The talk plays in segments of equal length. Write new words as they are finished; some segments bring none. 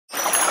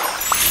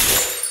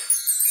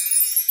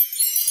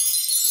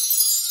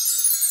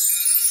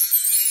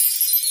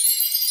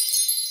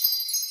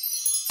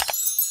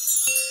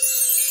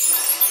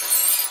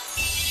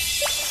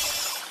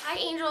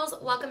Angels,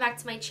 welcome back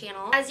to my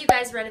channel. As you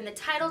guys read in the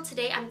title,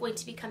 today I'm going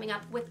to be coming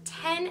up with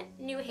 10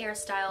 new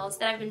hairstyles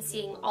that I've been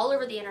seeing all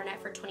over the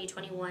internet for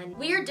 2021.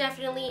 We are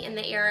definitely in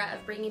the era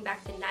of bringing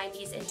back the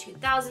 90s and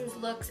 2000s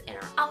looks in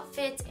our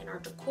outfits, in our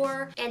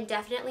decor, and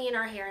definitely in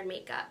our hair and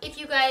makeup. If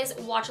you guys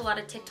watch a lot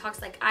of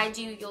TikToks like I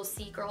do, you'll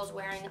see girls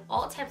wearing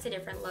all types of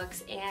different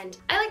looks, and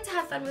I like to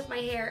have fun with my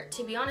hair.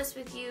 To be honest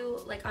with you,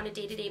 like on a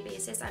day-to-day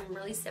basis, I'm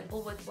really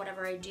simple with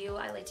whatever I do.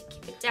 I like to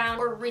keep it down.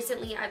 Or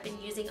recently I've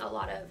been using a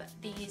lot of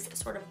these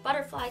sort of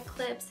butterfly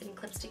clips and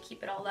clips to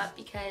keep it all up,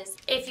 because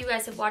if you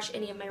guys have watched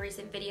any of my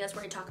recent videos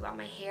where I talk about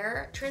my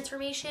hair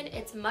transformation,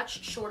 it's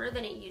much shorter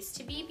than it used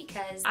to be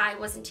because I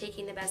wasn't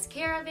taking the best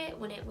care of it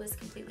when it was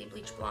completely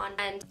bleach blonde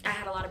and I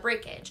had a lot of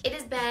breakage.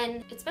 It's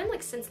been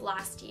like since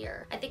last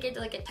year. I think I did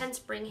like a 10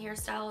 spring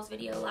hairstyles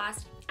video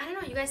last. I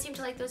don't know, you guys seem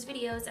to like those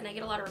videos and I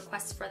get a lot of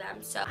requests for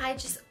them. So I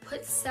just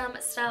put some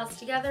styles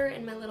together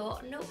in my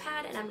little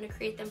notepad and I'm gonna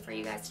create them for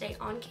you guys today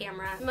on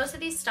camera. Most of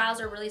these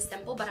styles are really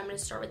simple, but I'm gonna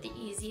start with the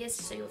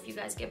easiest, so if you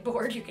guys get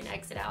bored, you can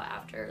exit out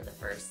after the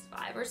first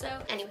 5 or so.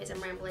 Anyways,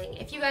 I'm rambling.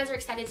 If you guys are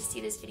excited to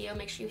see this video,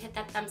 make sure you hit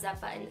that thumbs up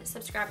button,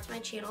 subscribe to my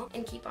channel,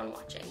 and keep on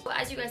watching. Well,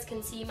 as you guys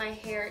can see, my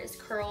hair is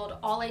curled.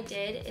 All I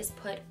did is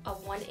put a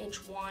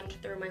 1-inch wand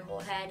through my whole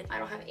head. I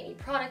don't have any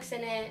products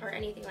in it or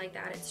anything like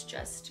that. It's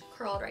just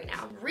curled right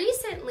now.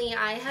 Recently,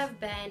 I have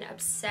been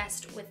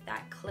obsessed with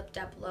that clipped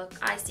up look.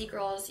 I see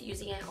girls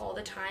using it all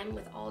the time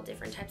with all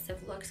different types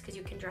of looks because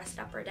you can dress it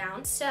up or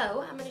down.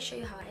 So I'm gonna show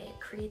you how I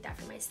create that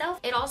for myself.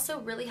 It also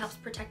really helps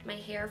protect my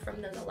hair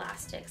from those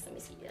elastics. Let me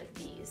see, like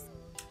these.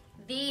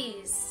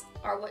 These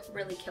are what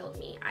really killed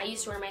me. I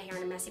used to wear my hair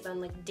in a messy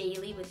bun like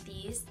daily with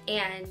these,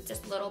 and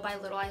just little by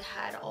little I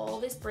had all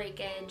this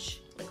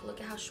breakage. Like, look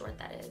at how short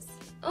that is.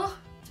 Oh,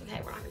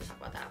 okay, we're not gonna talk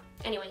about that.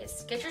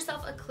 Anyways, get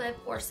yourself a clip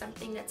or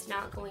something that's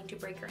not going to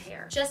break your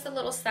hair. Just a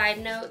little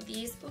side note,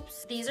 these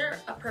are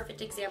a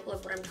perfect example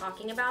of what I'm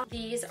talking about.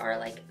 These are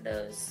like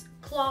those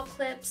claw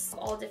clips,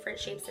 all different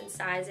shapes and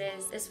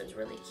sizes. This one's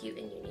really cute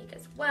and unique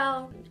as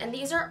well. And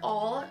these are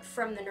all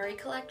from the Nirie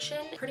Collection.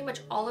 Pretty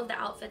much all of the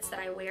outfits that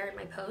I wear in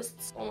my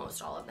posts,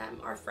 almost all of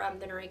them, are from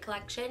the Nirie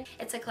Collection.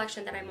 It's a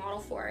collection that I model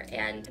for,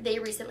 and they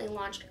recently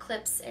launched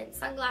clips and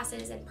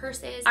sunglasses and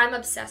purses. I'm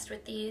obsessed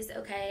with these,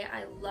 okay?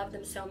 I love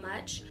them so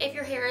much. If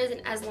your hair isn't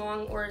as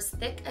long or as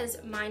thick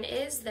as mine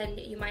is, then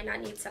you might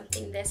not need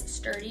something this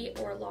sturdy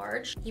or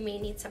large. You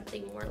may need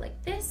something more like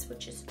this,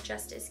 which is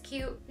just as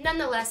cute.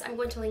 Nonetheless, I'm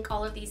going to link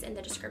all of these in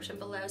the description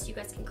below so you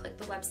guys can click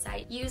the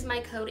website. Use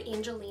my code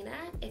Angelina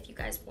if you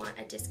guys want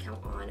a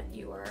discount on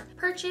your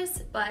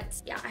purchase,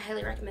 but yeah, I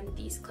highly recommend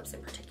these clips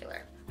in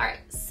particular. Alright,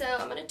 so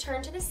I'm going to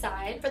turn to the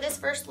side. For this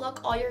first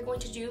look, all you're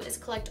going to do is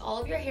collect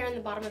all of your hair in the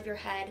bottom of your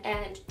head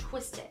and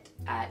twist it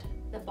at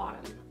the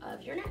bottom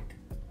of your neck.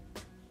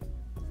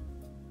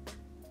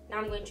 Now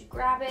I'm going to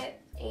grab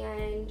it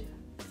and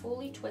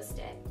fully twist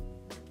it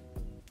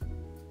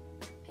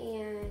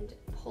and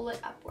pull it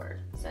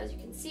upward. So as you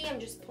can see, I'm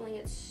just pulling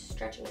it,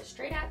 stretching it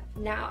straight up.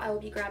 Now I will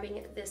be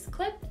grabbing this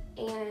clip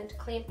and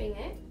clamping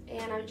it,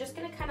 and I'm just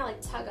gonna kind of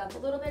like tug up a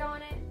little bit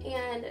on it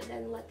and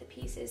then let the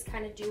pieces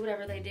kind of do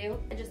whatever they do.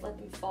 I just let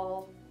them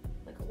fall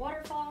like a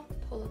waterfall.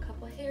 Pull a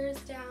couple of hairs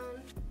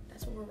down.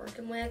 That's what we're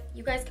working with.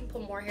 You guys can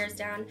pull more hairs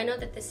down. I know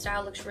that this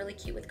style looks really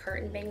cute with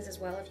curtain bangs as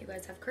well. If you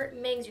guys have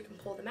curtain bangs, you can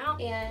pull them out,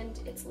 and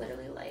it's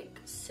literally like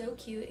so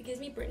cute. It gives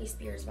me Britney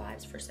Spears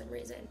vibes for some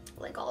reason,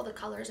 like all the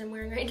colors I'm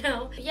wearing right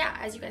now. But yeah,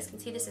 as you guys can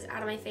see, this is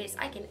out of my face.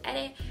 I can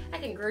edit, I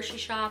can grocery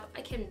shop,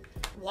 I can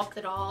walk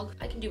the dog,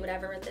 I can do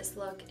whatever with this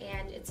look,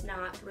 and it's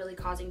not really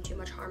causing too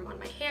much harm on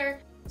my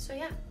hair. So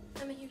yeah,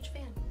 I'm a huge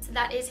fan. So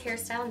that is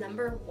hairstyle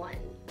number 1.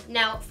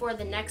 Now for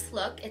the next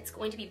look, it's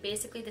going to be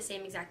basically the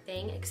same exact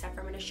thing, except for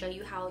I'm going to show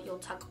you how you'll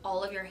tuck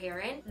all of your hair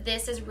in.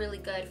 This is really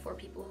good for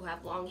people who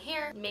have long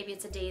hair. Maybe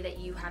it's a day that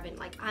you haven't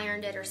like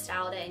ironed it or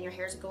styled it and your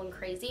hair's going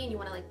crazy and you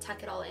want to like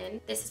tuck it all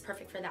in. This is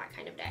perfect for that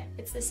kind of day.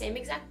 It's the same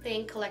exact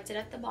thing, collected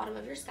at the bottom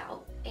of your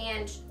scalp,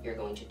 and you're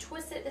going to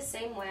twist it the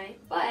same way,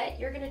 but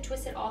you're going to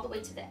twist it all the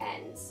way to the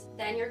ends.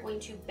 Then you're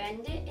going to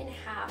bend it in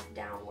half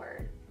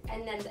downward.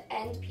 And then the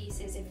end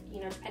pieces, if you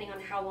know, depending on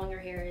how long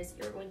your hair is,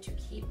 you're going to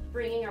keep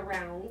bringing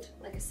around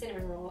like a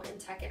cinnamon roll and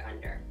tuck it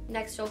under.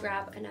 Next, you'll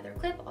grab another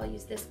clip. I'll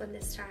use this one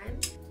this time.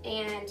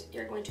 And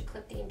you're going to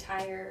clip the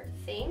entire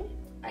thing.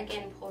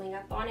 Again, pulling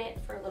up on it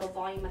for a little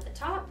volume at the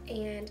top.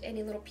 And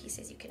any little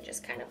pieces you can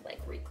just kind of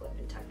like reclip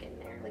and tuck in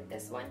there, like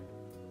this one.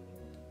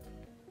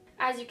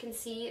 As you can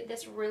see,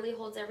 this really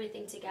holds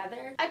everything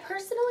together. I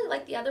personally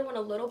like the other one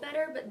a little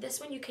better, but this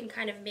one you can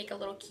kind of make a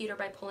little cuter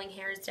by pulling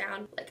hairs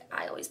down. Like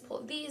I always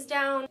pull these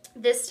down.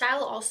 This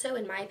style also,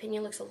 in my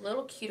opinion, looks a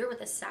little cuter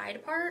with a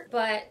side part,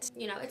 but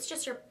you know, it's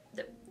just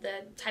the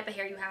type of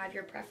hair you have,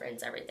 your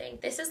preference, everything.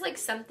 This is like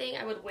something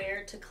I would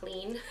wear to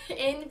clean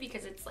in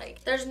because it's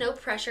like, there's no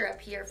pressure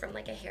up here from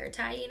like a hair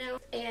tie, you know,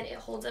 and it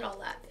holds it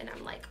all up and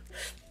I'm like,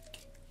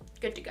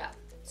 good to go.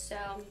 So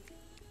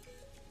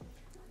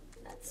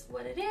that's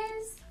what it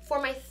is. For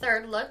my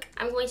third look,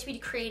 I'm going to be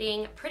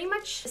creating pretty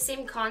much the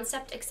same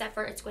concept, except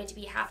for it's going to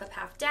be half up,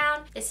 half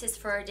down. This is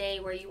for a day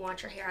where you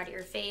want your hair out of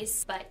your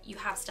face, but you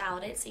have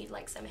styled it, so you'd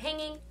like some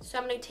hanging. So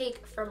I'm gonna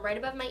take from right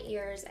above my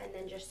ears and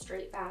then just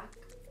straight back.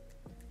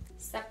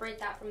 Separate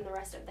that from the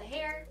rest of the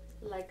hair,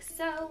 like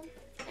so.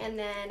 And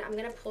then I'm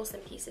gonna pull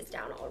some pieces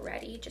down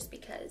already, just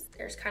because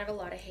there's kind of a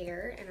lot of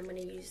hair, and I'm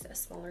gonna use a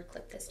smaller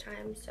clip this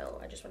time, so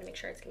I just wanna make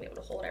sure it's gonna be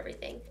able to hold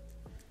everything.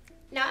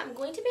 Now I'm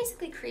going to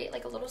basically create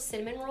like a little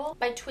cinnamon roll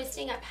by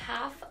twisting up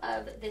half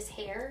of this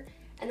hair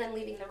and then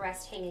leaving the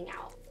rest hanging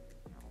out.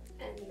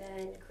 And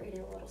then creating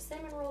a little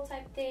cinnamon roll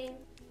type thing.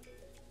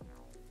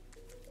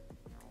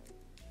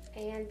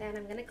 And then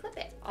I'm gonna clip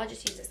it. I'll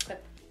just use this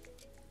clip.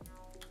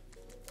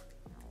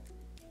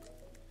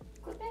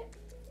 Clip it.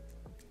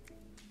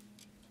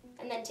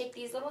 And then take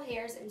these little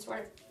hairs and sort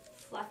of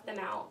fluff them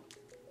out.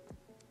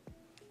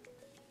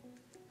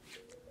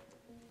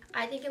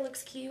 I think it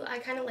looks cute. I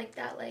kind of like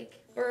that like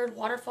bird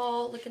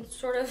waterfall looking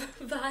sort of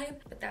vibe,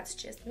 but that's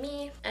just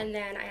me. And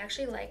then I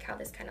actually like how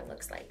this kind of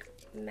looks like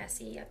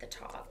messy at the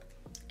top.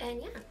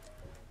 And yeah,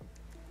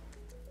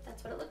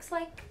 that's what it looks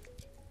like.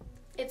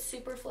 It's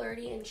super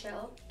flirty and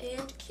chill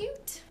and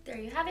cute. There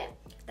you have it.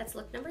 That's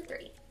look number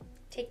 3.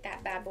 Take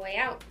that bad boy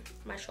out.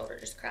 My shoulder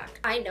just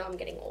cracked. I know I'm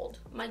getting old.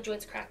 My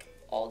joints crack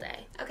all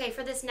day. Okay,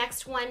 for this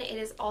next one, it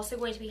is also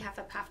going to be half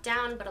up, half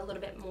down, but a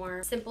little bit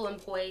more simple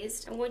and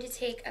poised. I'm going to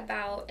take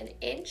about an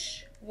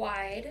inch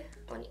wide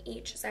on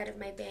each side of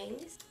my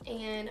bangs,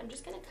 and I'm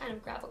just gonna kind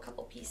of grab a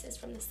couple pieces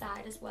from the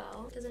side as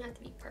well. It doesn't have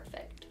to be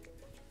perfect.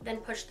 Then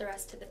push the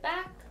rest to the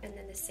back, and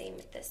then the same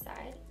with this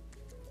side.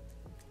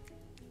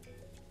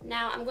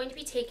 Now I'm going to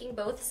be taking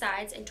both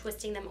sides and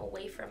twisting them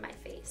away from my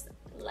face,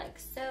 like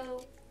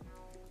so.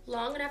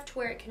 Long enough to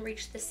where it can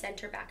reach the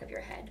center back of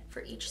your head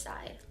for each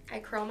side. I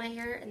curl my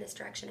hair in this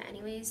direction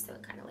anyways, so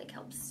it kind of like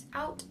helps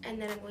out.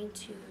 And then I'm going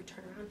to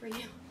turn around for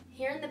you.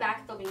 Here in the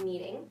back, they'll be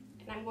meeting,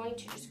 and I'm going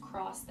to just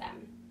cross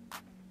them.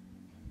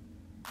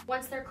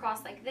 Once they're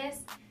crossed like this,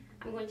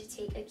 I'm going to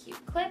take a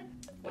cute clip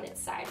when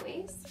it's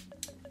sideways.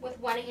 With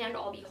one hand,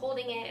 I'll be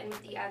holding it, and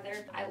with the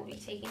other, I will be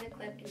taking the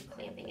clip and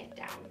clamping it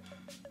down.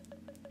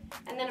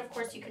 And then of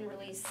course you can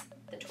release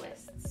the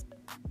twists.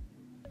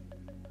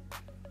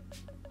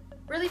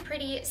 Really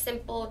pretty,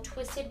 simple,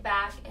 twisted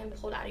back and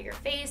pulled out of your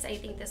face. I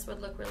think this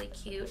would look really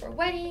cute for a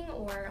wedding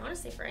or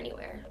honestly for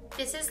anywhere.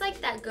 This is like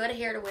that good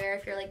hair to wear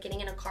if you're like getting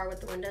in a car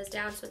with the windows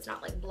down, so it's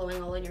not like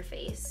blowing all in your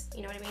face.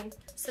 You know what I mean?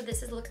 So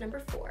this is look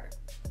number 4.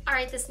 All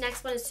right, this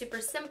next one is super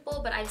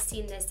simple, but I've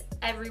seen this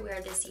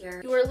everywhere this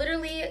year. You are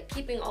literally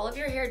keeping all of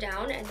your hair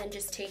down and then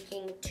just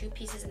taking 2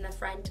 pieces in the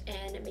front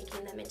and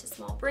making them into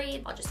small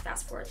braids. I'll just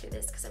fast forward through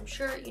this because I'm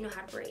sure you know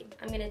how to braid.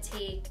 I'm gonna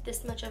take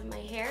this much of my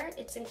hair.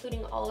 It's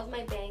including all of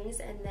my bangs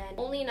and then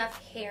only enough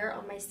hair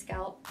on my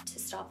scalp to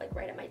stop like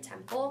right at my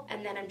temple.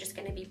 And then I'm just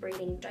gonna be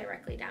braiding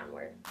directly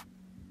downward.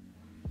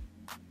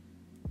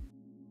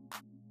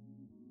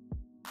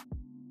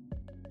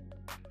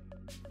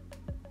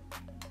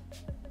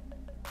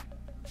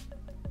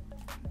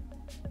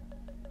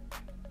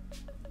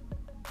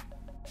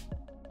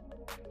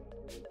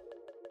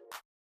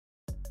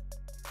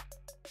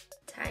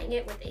 Tying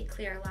it with a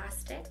clear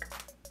elastic.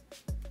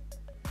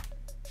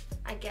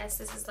 I guess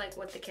this is like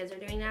what the kids are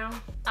doing now.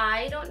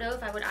 I don't know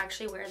if I would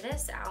actually wear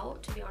this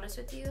out, to be honest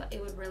with you. It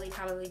would really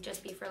probably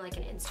just be for like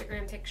an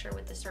Instagram picture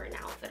with a certain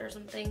outfit or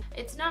something.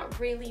 It's not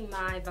really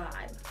my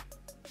vibe,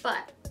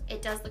 but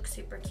it does look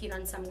super cute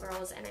on some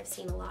girls, and I've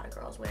seen a lot of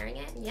girls wearing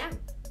it. And yeah,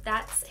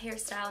 that's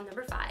hairstyle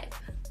number 5.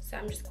 So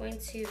I'm just going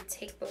to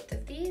take both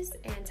of these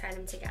and tie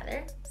them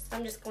together. So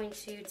I'm just going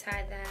to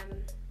tie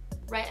them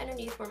right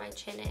underneath where my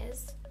chin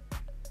is.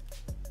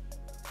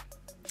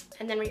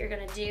 And then what you're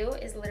gonna do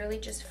is literally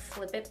just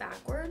flip it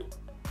backward.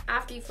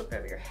 After you flip it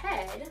over your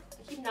head,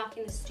 I keep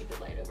knocking this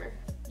stupid light over.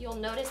 You'll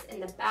notice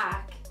in the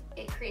back,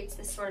 it creates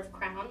this sort of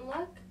crown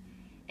look,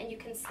 and you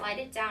can slide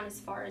it down as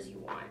far as you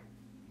want.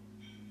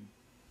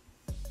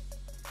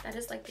 That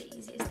is like the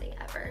easiest thing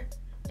ever.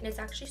 And it's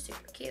actually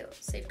super cute.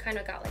 So you've kind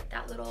of got like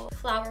that little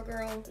flower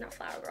girl, not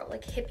flower girl,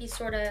 like hippie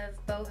sort of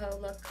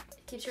boho look.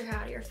 It keeps your hair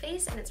out of your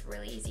face, and it's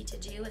really easy to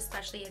do,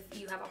 especially if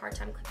you have a hard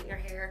time clipping your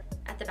hair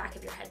at the back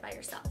of your head by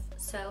yourself.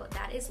 So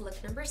that is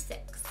look number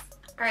 6.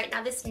 All right,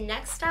 now this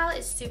next style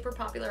is super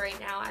popular right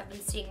now. I've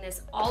been seeing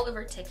this all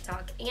over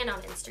TikTok and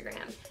on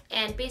Instagram.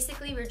 And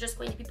basically we're just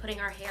going to be putting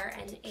our hair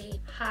in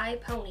a high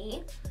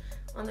pony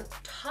on the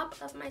top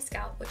of my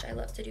scalp, which I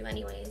love to do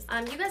anyways.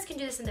 You guys can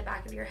do this in the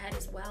back of your head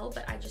as well,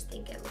 but I just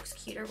think it looks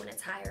cuter when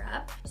it's higher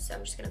up. So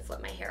I'm just gonna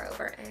flip my hair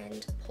over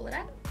and pull it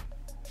up.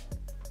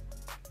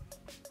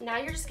 Now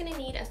you're just gonna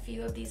need a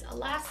few of these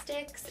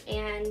elastics,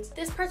 and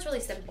this part's really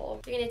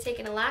simple. You're gonna take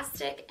an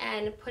elastic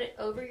and put it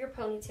over your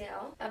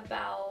ponytail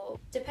about,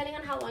 depending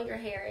on how long your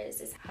hair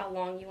is how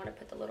long you wanna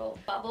put the little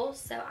bubble.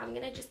 So I'm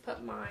gonna just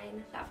put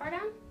mine that far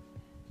down.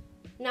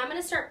 Now I'm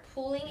gonna start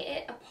pulling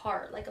it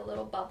apart like a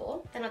little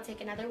bubble. Then I'll take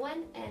another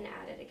one and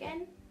add it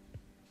again.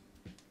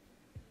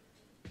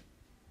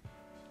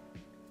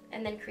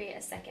 and then create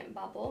a second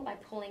bubble by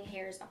pulling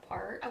hairs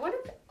apart. I wonder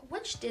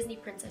which Disney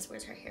princess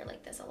wears her hair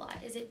like this a lot.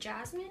 Is it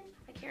Jasmine?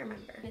 I can't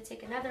remember. I'm gonna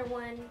take another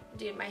one.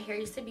 Dude, my hair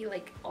used to be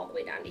like all the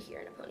way down to here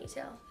in a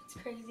ponytail. It's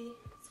crazy.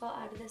 So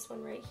I'll add this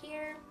one right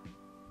here.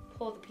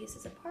 Pull the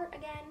pieces apart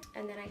again,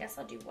 and then I guess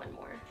I'll do one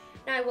more.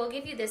 Now I will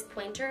give you this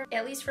pointer.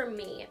 At least for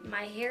me,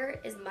 my hair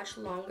is much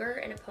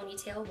longer in a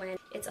ponytail when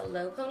it's a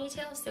low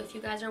ponytail. So if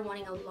you guys are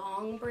wanting a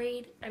long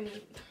braid,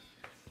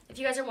 if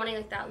you guys are wanting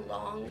like that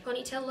long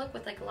ponytail look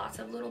with like lots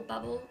of little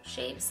bubble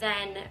shapes,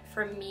 then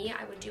for me,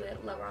 I would do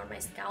it lower on my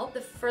scalp.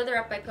 The further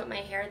up I put my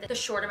hair, the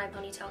shorter my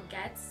ponytail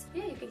gets.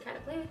 Yeah, you can kind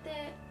of play with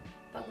it,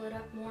 bubble it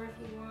up more if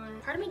you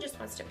want. Part of me just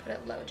wants to put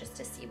it low just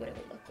to see what it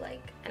would look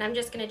like. And I'm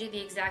just gonna do the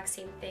exact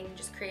same thing,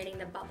 just creating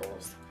the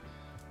bubbles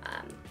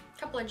a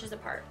couple inches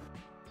apart.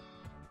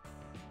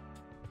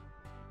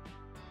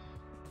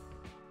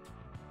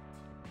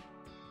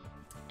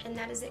 And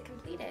that is it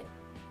completed.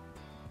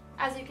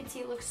 As you can see,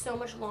 it looks so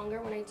much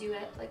longer when I do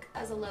it like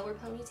as a lower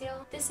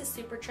ponytail. This is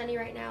super trendy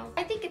right now.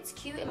 I think it's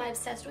cute. Am I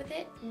obsessed with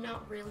it?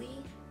 Not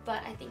really,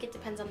 but I think it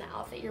depends on the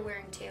outfit you're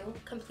wearing too.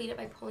 Complete it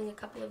by pulling a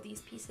couple of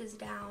these pieces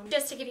down.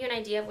 Just to give you an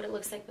idea of what it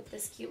looks like with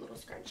this cute little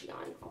scrunchie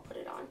on. I'll put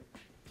it on.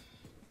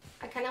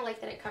 I kind of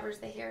like that it covers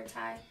the hair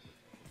tie.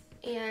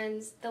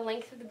 And the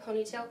length of the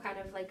ponytail kind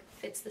of like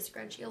fits the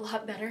scrunchie a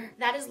lot better.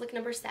 That is look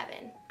number 7.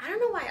 I don't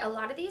know why a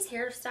lot of these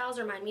hairstyles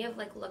remind me of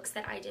like looks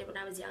that I did when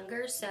I was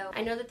younger. So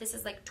I know that this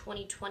is like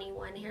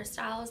 2021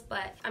 hairstyles,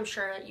 but I'm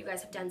sure you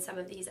guys have done some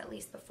of these at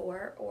least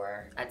before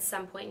or at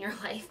some point in your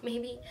life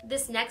maybe.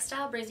 This next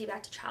style brings me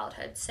back to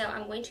childhood. So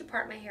I'm going to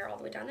part my hair all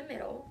the way down the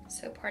middle.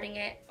 So parting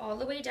it all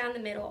the way down the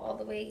middle, all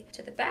the way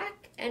to the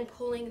back and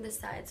pulling the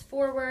sides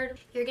forward.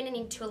 You're gonna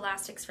need 2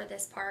 elastics for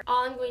this part.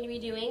 All I'm going to be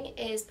doing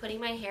is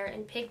putting my hair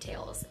in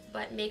pigtails,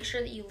 but make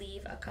sure that you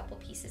leave a couple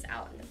pieces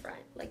out in the front,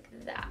 like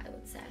that I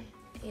would say.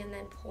 And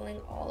then pulling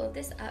all of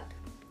this up.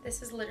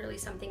 This is literally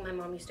something my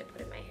mom used to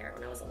put in my hair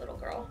when I was a little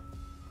girl.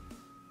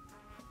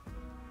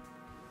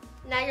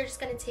 Now you're just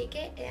gonna take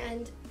it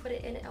and put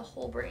it in a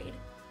whole braid.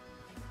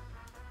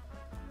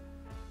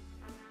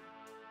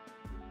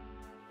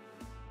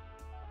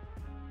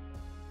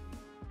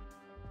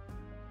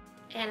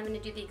 And I'm gonna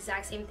do the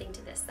exact same thing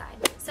to this side.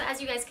 So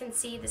as you guys can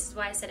see, this is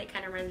why I said it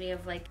kind of reminds me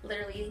of like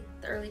literally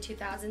the early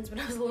 2000s when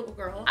I was a little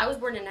girl. I was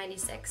born in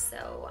 96,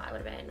 so I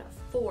would have been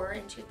 4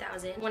 in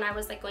 2000. When I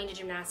was like going to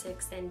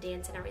gymnastics and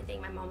dance and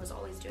everything, my mom was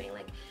always doing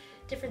like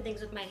different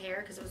things with my hair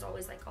because it was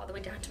always like all the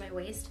way down to my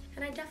waist.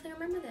 And I definitely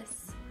remember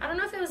this. I don't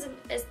know if it was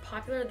as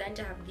popular then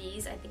to have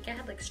these. I think I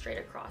had like straight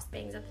across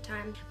bangs at the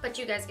time, but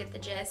you guys get the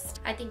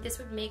gist. I think this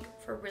would make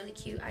for really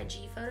cute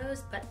IG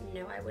photos, but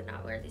no, I would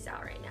not wear these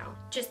out right now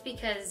just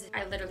because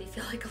I literally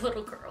feel like a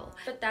little girl.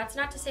 But that's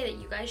not to say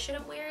that you guys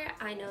shouldn't wear it.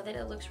 I know that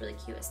it looks really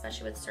cute,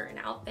 especially with certain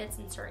outfits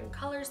and certain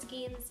color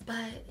schemes.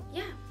 But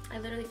yeah, I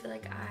literally feel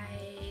like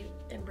I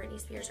am Britney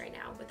Spears right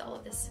now with all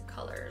of this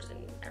colors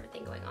and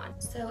everything going on.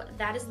 So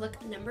that is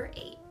look number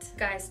 8.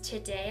 Guys,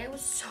 today I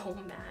was so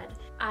mad.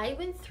 I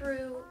went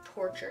through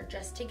torture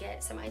just to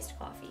get some iced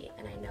coffee,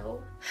 and I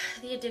know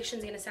the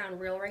addiction's gonna sound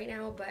real right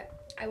now,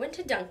 but I went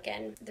to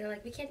Dunkin'. They're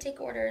like, we can't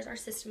take orders, our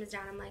system is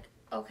down. I'm like,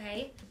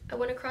 okay. I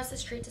went across the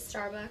street to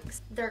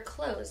Starbucks. They're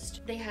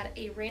closed. They had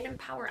a random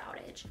power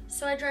outage.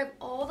 So I drive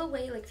all the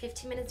way like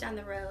 15 minutes down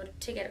the road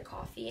to get a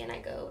coffee, and I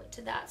go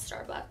to that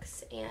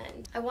Starbucks,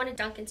 and I wanted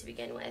Dunkin' to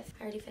begin with.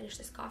 I already finished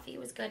this coffee. It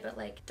was good, but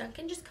like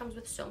Dunkin' just comes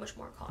with so much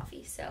more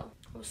coffee. So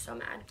I was so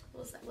mad. I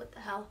was like, what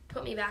the hell?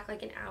 Put me back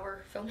like an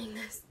hour filming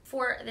this.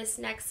 For this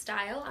next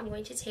style, I'm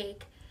going to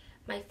take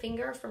my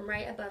finger from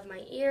right above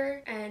my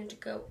ear and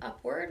go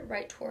upward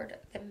right toward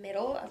the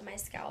middle of my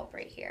scalp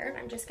right here.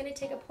 I'm just going to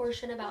take a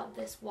portion about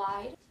this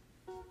wide.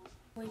 I'm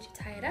going to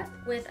tie it up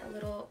with a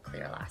little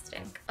clear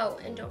elastic. Oh,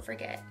 and don't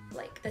forget,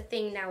 like the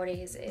thing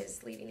nowadays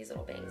is leaving these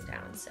little bangs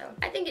down. So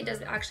I think it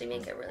does actually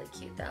make it really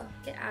cute though.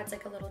 It adds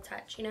like a little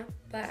touch, you know?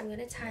 But I'm going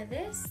to tie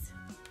this.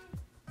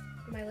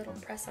 My little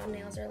press-on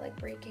nails are like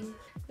breaking.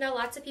 Now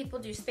lots of people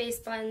do space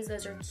buns.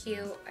 Those are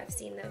cute. I've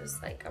seen those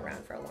like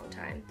around for a long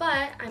time.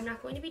 But I'm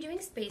not going to be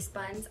doing space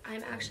buns.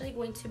 I'm actually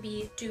going to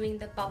be doing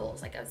the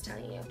bubbles like I was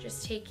telling you.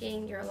 Just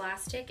taking your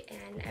elastic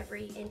and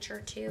every inch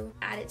or 2,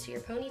 add it to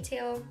your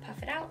ponytail,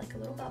 puff it out like a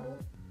little bubble.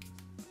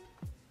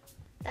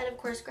 Then of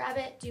course grab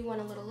it. Do you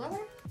want a little lower?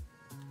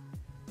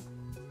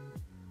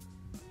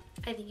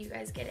 I think you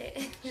guys get it.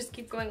 Just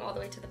keep going all the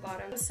way to the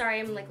bottom. I'm sorry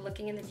I'm like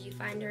looking in the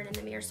viewfinder and in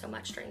the mirror so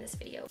much during this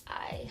video.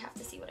 I have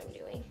to see what I'm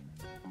doing.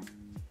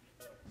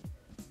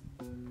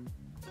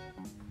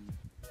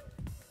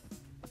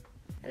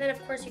 And then of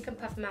course you can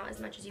puff them out as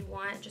much as you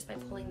want just by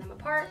pulling them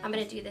apart. I'm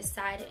gonna do this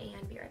side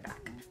and be right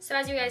back. So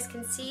as you guys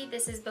can see,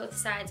 this is both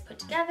sides put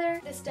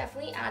together. This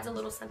definitely adds a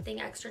little something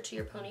extra to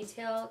your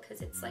ponytail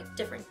because it's like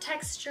different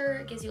texture.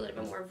 It gives you a little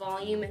bit more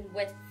volume and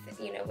width,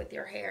 you know, with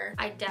your hair.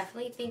 I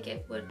definitely think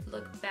it would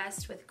look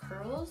best with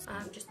curls,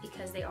 just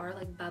because they are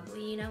like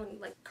bubbly, you know,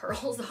 and like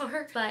curls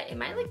are. But it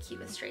might look cute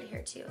with straight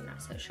hair too, I'm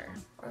not so sure.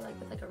 Or like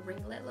with like a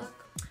ringlet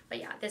look. But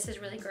yeah, this is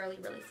really girly,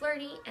 really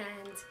flirty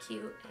and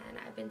cute, and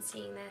I've been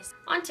seeing this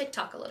on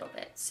TikTok a little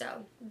bit.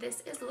 So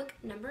this is look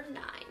number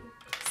 9.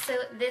 So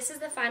this is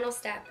the final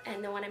step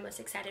and the one I'm most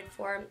excited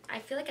for. I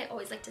feel like I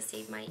always like to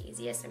save my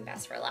easiest and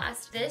best for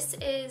last. This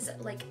is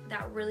like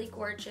that really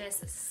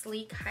gorgeous,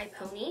 sleek high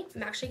pony.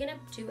 I'm actually gonna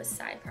do a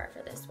side part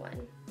for this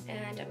one.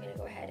 And I'm gonna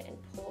go ahead and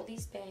pull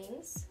these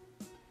bangs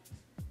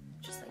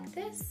just like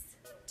this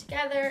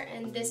together.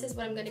 And this is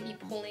what I'm gonna be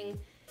pulling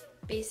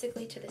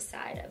basically to the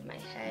side of my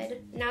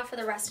head. Now for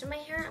the rest of my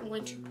hair, I'm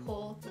going to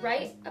pull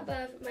right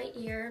above my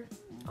ear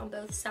on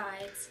both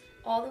sides,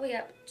 all the way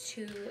up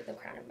to the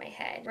crown of my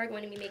head. We're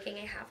going to be making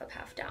a half up,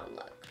 half down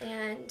look.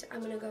 And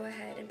I'm gonna go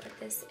ahead and put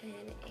this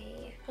in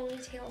a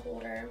ponytail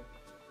holder,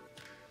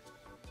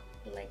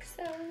 like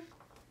so.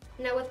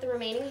 Now with the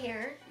remaining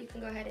hair, you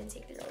can go ahead and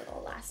take your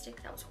little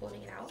elastic that was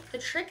holding it out. The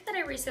trick that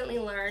I recently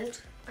learned,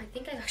 I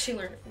think I actually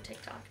learned it from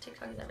TikTok.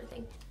 TikTok is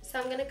everything. So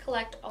I'm gonna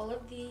collect all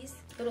of these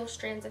little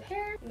strands of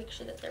hair, make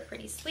sure that they're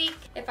pretty sleek.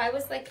 If I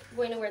was like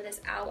going to wear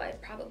this out,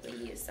 I'd probably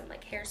use some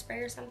like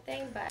hairspray or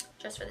something, but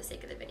just for the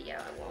sake of the video,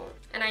 I won't.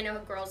 And I know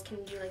girls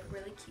can do like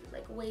really cute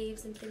like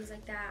waves and things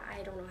like that.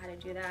 I don't know how to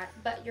do that.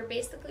 But you're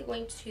basically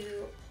going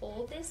to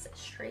pull this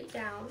straight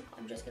down.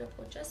 I'm just gonna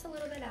pull just a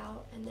little bit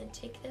out and then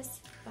take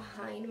this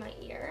behind my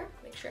ear.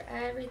 Make sure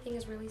everything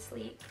is really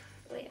sleek.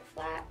 Lay it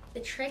flat. The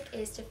trick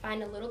is to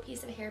find a little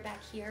piece of hair back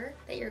here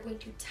that you're going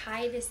to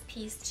tie this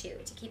piece to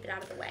keep it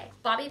out of the way.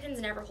 Bobby pins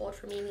never hold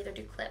for me, neither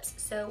do clips.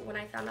 So when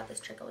I found out this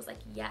trick, I was like,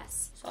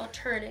 yes. So I'll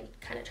turn and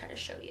kind of try to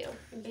show you.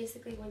 I'm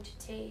basically going to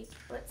take,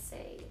 let's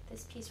say,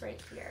 this piece right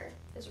here,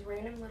 this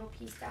random little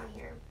piece down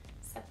here,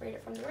 separate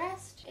it from the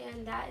rest,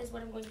 and that is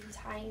what I'm going to be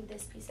tying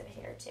this piece of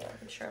hair to.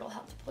 I'm sure it'll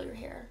help to pull your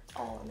hair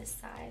all on this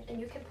side, and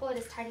you can pull it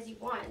as tight as you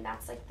want, and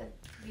that's like the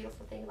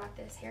beautiful thing about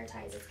this hair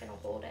tie is it's gonna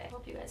hold it. I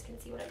hope you guys can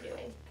see what I'm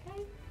doing.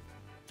 Okay,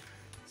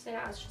 so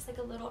now it's just like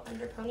a little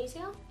under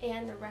ponytail,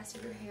 and the rest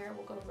of your hair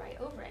will go right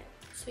over it.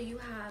 So you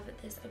have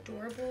this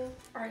adorable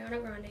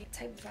Ariana Grande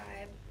type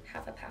vibe,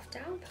 half up, half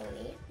down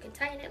pony. You can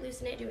tighten it,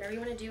 loosen it, do whatever you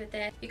want to do with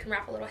it. You can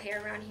wrap a little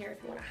hair around here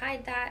if you want to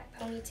hide that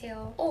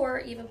ponytail, or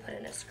even put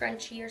in a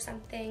scrunchie or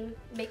something.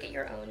 Make it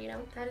your own, you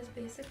know? That is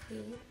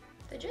basically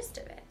the gist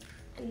of it.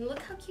 And look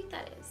how cute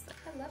that is.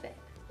 I love it.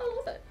 I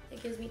love it.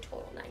 It gives me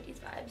total 90s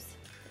vibes,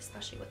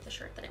 especially with the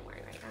shirt that I'm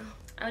wearing right now.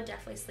 I would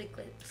definitely sleek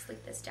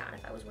this down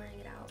if I was wearing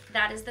it out.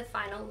 That is the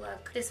final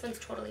look. This one's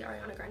totally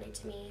Ariana Grande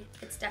to me.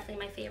 It's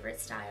definitely my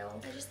favorite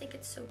style. I just think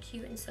it's so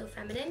cute and so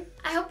feminine.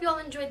 I hope you all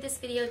enjoyed this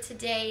video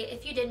today.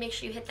 If you did, make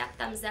sure you hit that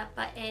thumbs up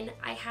button.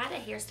 I had a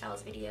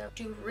hairstyles video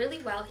do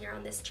really well here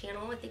on this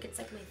channel. I think it's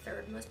like my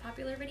 3rd most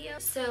popular video.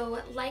 So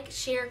like,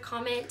 share,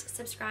 comment,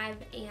 subscribe,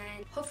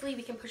 and hopefully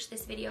we can push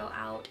this video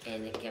out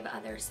and give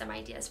others some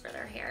ideas for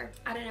their hair.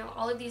 I don't know,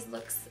 all of these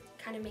looks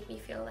kind of make me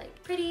feel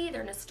like pretty,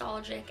 they're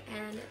nostalgic,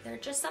 and they're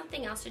just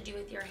something else to do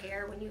with your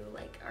hair when you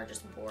like are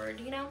just bored,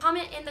 you know?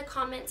 Comment in the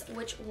comments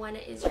which one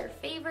is your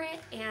favorite,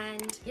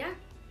 and yeah,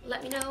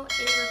 let me know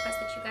any requests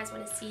that you guys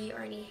want to see or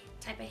any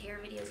type of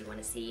hair videos you want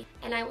to see,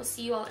 and I will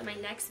see you all in my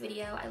next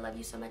video. I love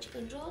you so much,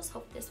 angels.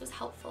 Hope this was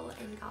helpful,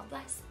 and God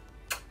bless.